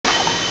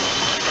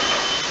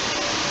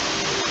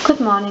Good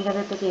morning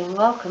everybody and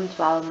welcome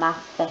to our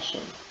math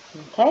session.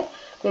 Okay,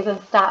 we're going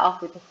to start off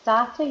with the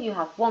starter. You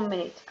have 1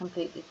 minute to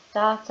complete this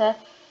starter.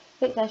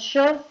 It says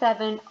show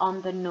 7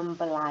 on the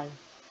number line.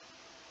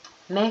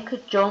 Make a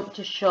jump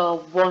to show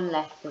 1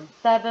 less than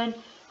 7.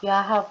 You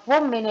have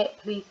 1 minute.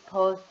 Please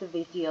pause the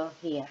video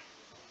here.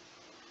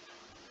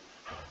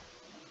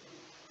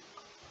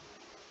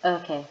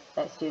 Okay,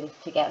 let's do this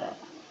together.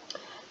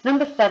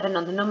 Number 7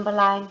 on the number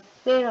line.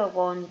 0,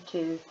 1,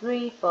 2,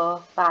 3,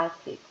 4, 5,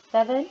 6,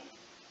 7.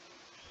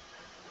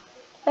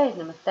 There's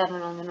number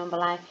 7 on the number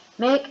line.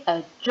 Make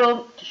a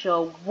jump to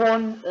show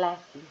 1 less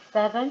than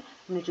 7. I'm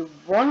going to do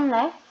 1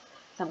 less,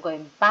 so I'm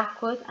going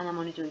backwards, and I'm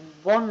only doing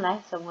 1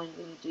 less, so I'm going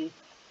to do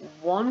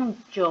 1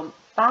 jump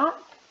back.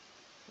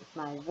 It's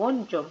my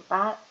 1 jump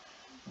back.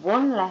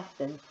 1 less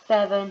than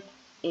 7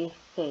 is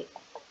 6.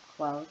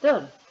 Well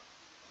done.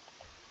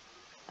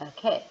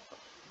 Okay,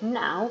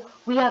 now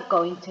we are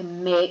going to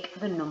make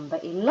the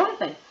number 11.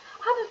 Have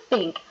a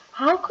think,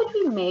 how could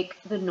we make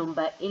the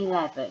number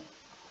 11?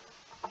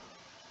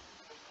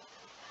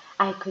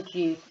 I could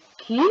use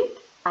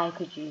cubes, I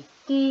could use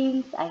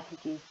beans, I could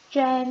use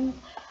gems,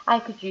 I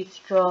could use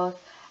straws,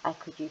 I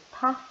could use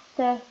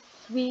pasta,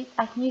 sweets.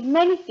 I can use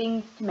many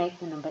things to make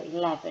the number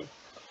 11.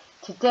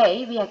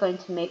 Today we are going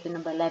to make the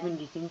number 11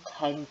 using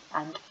tens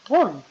and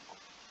ones.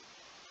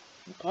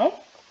 Okay,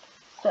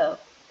 so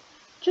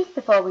just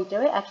before we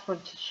do it, I just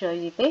want to show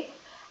you this.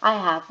 I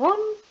have 1,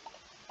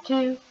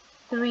 2,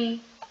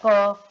 3,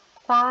 4,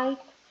 5,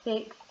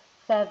 6,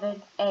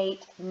 7,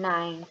 8,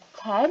 9,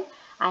 10.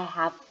 I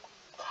have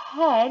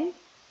 10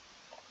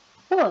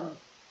 ones.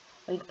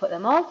 We can put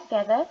them all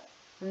together,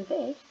 and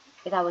this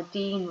is our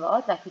Dean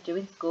rod like we do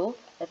in school.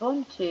 There's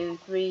 1, 2,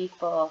 3,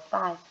 4,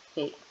 5,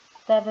 6,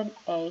 7,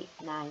 8,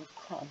 9,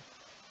 10.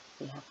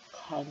 We have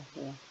 10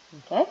 here.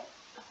 Okay?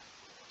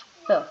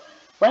 So,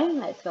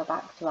 let's go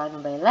back to our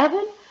number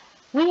 11.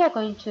 We are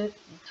going to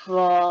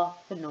draw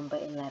the number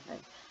 11.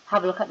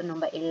 Have a look at the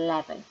number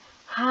 11.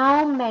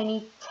 How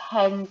many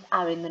tens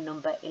are in the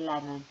number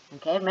 11?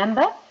 Okay,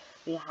 remember,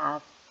 we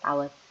have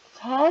our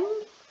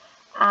tens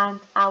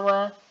and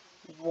our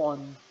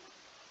ones.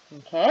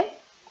 Okay,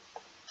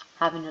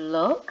 having a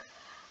look,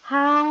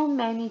 how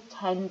many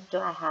tens do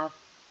I have?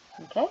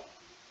 Okay,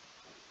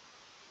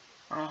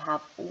 I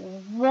have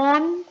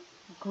 1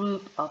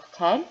 group of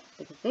 10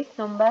 because this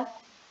number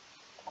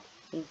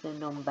is the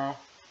number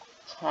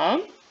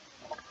 10.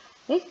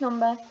 This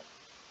number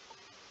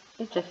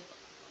is just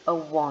a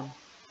 1.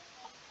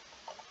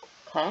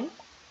 10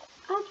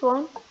 and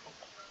 1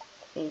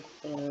 is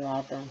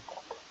 11.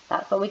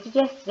 That's what we did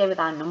yesterday with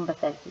our number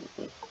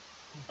sentences.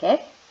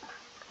 Okay,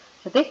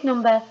 so this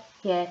number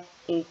here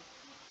is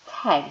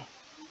 10.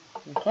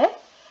 Okay,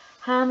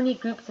 how many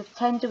groups of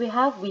 10 do we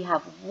have? We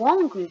have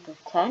 1 group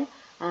of 10, and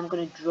I'm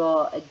going to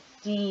draw a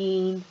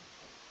Dean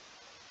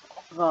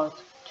rod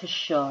to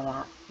show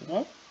that.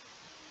 Okay.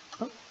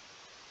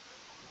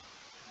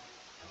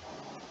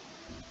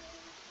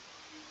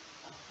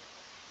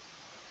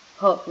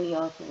 Hopefully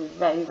yours will be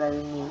very,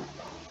 very neat.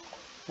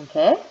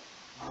 Okay.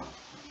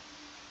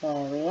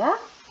 There we are.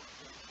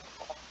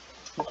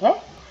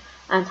 Okay,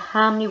 and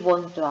how many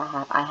ones do I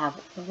have? I have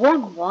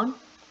 1 1,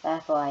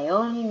 therefore I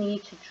only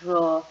need to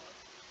draw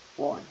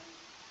 1.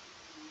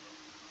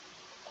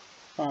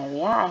 There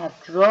we are, I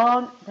have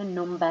drawn the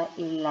number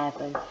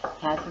 11. It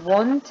has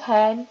 1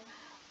 10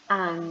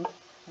 and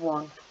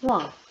 1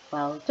 1.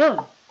 Well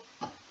done.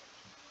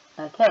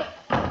 Okay,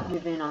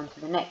 moving on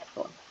to the next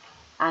one.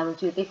 I will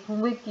do this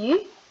one with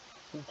you.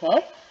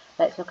 Okay,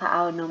 let's look at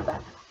our number.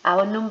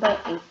 Our number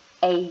is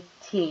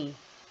 18.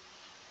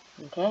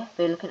 Okay,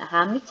 we're looking at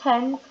how many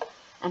tens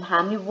and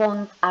how many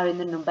ones are in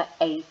the number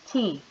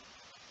 18.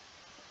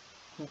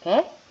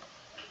 Okay,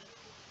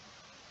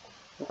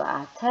 we've got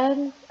our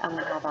tens and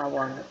we have our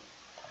ones.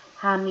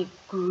 How many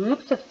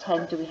groups of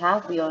 10 do we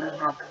have? We only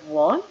have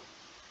 1.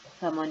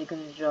 So I'm only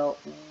going to draw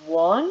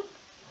 1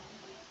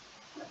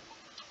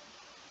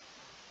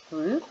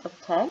 group of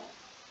 10.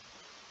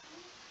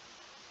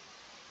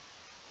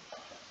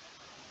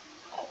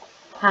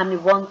 How many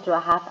ones do I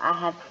have? I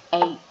have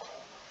 8.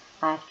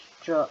 I have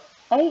to draw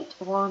 8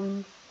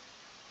 ones.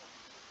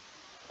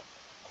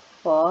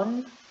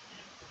 1,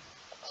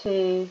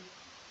 2,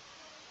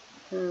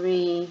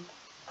 3,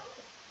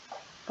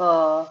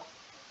 4,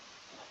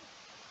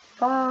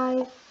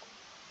 5,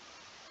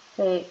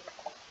 6,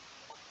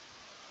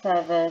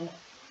 7,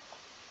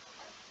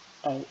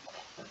 8.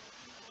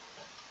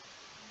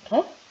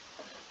 Okay,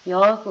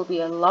 yours will be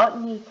a lot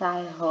neater,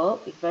 I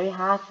hope. It's very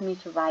hard for me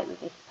to write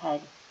with this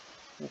pen.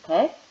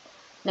 Okay,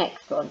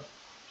 next one.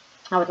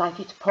 I would like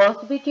you to pause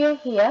the video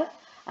here,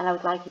 and I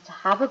would like you to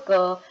have a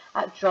go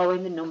at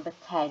drawing the number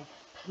 10.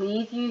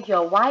 Please use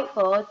your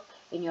whiteboard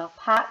in your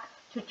pack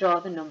to draw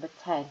the number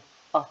 10.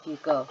 Off you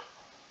go.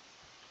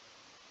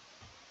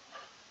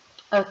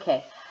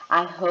 Okay,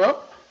 I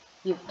hope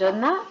you've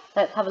done that.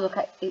 Let's have a look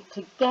at it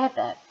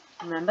together.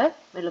 Remember,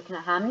 we're looking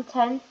at how many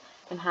tens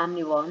and how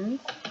many ones.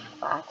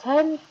 We've got our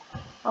tens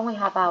and we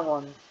have our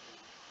ones.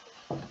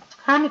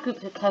 How many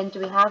groups of 10 do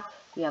we have?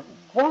 We have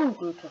 1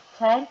 group of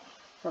 10.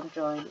 So I'm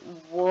drawing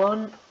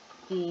one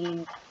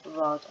seamed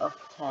rod of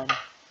 10.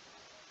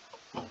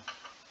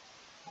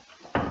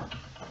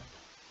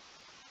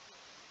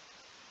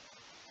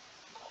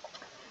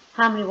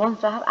 How many ones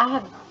do I have? I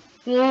have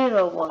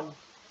 0 ones.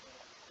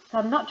 So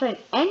I'm not drawing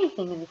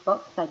anything in this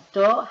box because I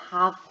don't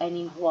have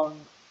any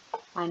ones.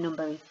 My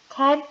number is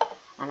 10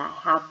 and I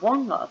have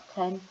one lot of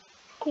 10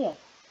 here.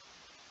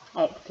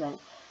 Excellent.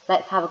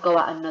 Let's have a go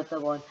at another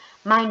one.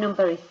 My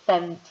number is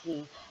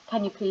 17.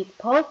 Can you please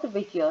pause the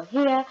video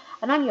here,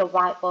 and on your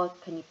whiteboard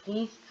can you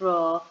please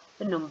draw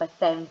the number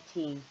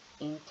 17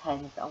 in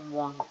tens and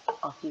ones.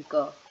 Off you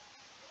go.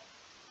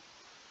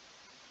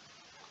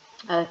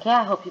 Okay,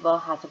 I hope you've all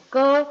had a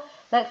go.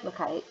 Let's look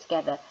at it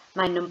together.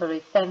 My number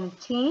is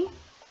 17.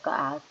 Got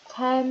our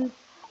tens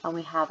and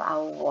we have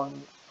our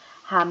ones.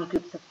 How many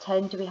groups of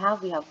 10 do we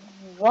have? We have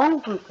one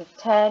group of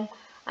 10,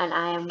 and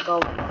I am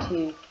going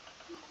to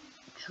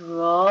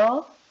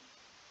draw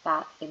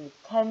that in the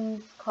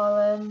tens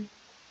column.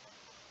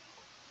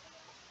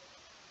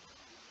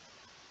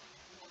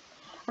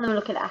 And then we're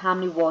looking at how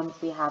many ones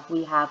we have.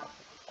 We have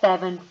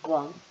 7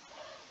 ones.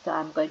 So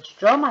I'm going to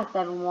draw my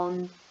 7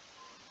 ones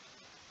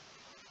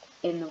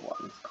in the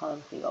ones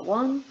column. So we got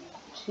 1,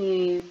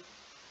 2,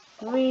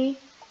 3,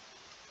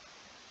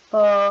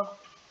 4,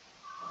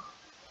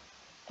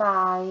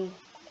 5,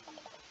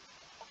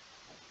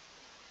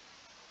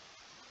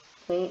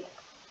 6,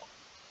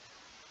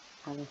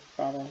 and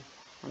 7.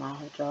 And I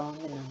have drawn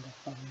the number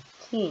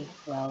 17.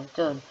 Well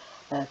done.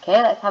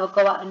 Okay, let's have a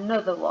go at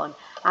another one.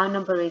 Our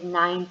number is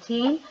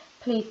 19.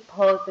 Please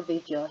pause the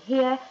video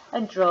here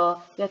and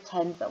draw your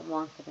tens and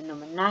ones for the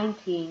number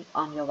 19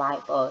 on your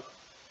whiteboard.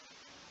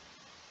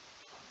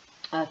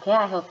 Okay,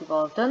 I hope you've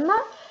all done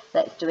that.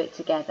 Let's do it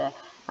together.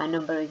 My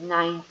number is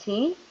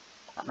 19.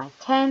 Got my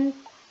tens,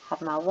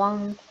 have my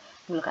ones.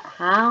 Look at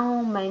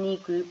how many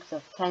groups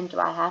of 10 do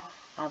I have.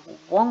 I have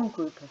one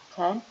group of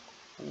 10.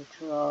 Let me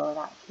draw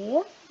that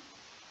here.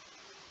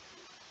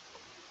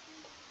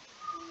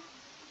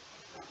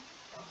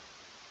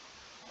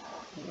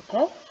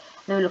 Okay,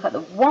 now we look at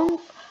the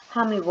ones.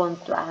 How many ones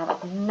do I have? I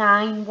have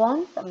 9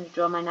 ones. I'm going to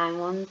draw my 9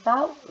 ones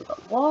out. We've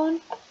got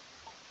 1,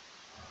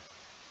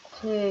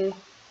 2,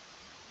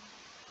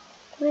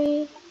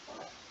 3,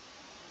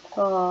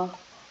 4,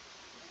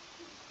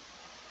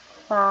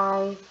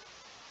 5,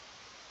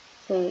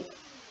 6,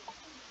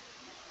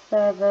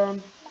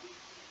 7,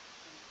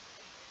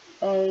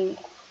 8,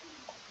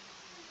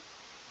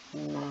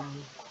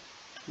 9.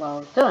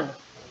 Well done.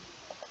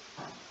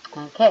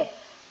 Okay,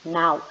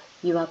 now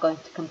you are going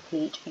to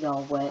complete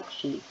your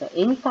worksheet. So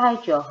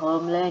inside your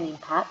home learning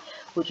pack,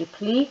 would you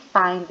please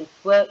find this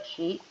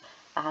worksheet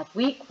that has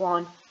week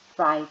 1,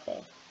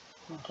 Friday.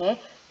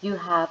 Okay, you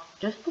have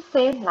just the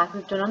same like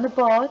we've done on the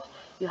board.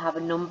 You have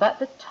a number at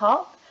the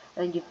top,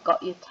 and then you've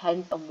got your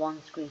tens and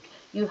ones grid.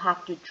 You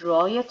have to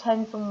draw your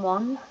tens and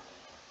ones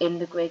in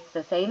the grid.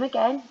 So same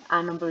again,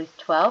 our number is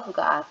 12. We've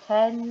got our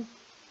tens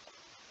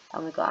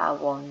and we've got our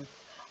ones.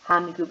 How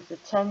many groups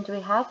of 10 do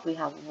we have? We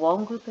have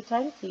one group of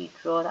 10, so you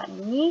draw that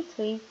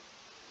neatly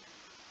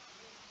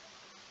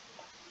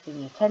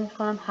in your tens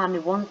column. How many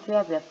ones do we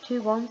have? We have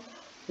 2 ones,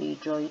 so you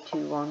draw your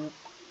 2 ones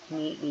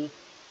neatly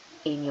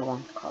in your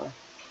ones column.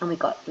 And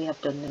we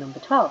have done the number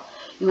 12.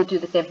 You will do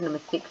the same for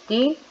number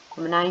 16,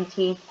 number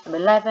 19, number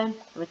 11,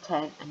 number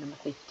 10, and number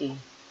 15.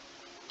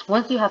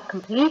 Once you have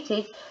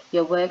completed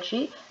your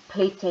worksheet,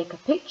 please take a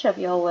picture of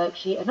your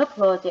worksheet and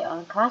upload it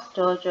on Class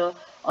Dojo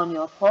on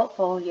your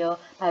portfolio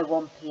by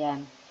 1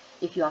 PM.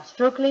 If you are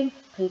struggling,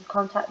 please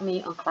contact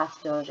me on Class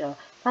Dojo.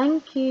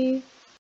 Thank you.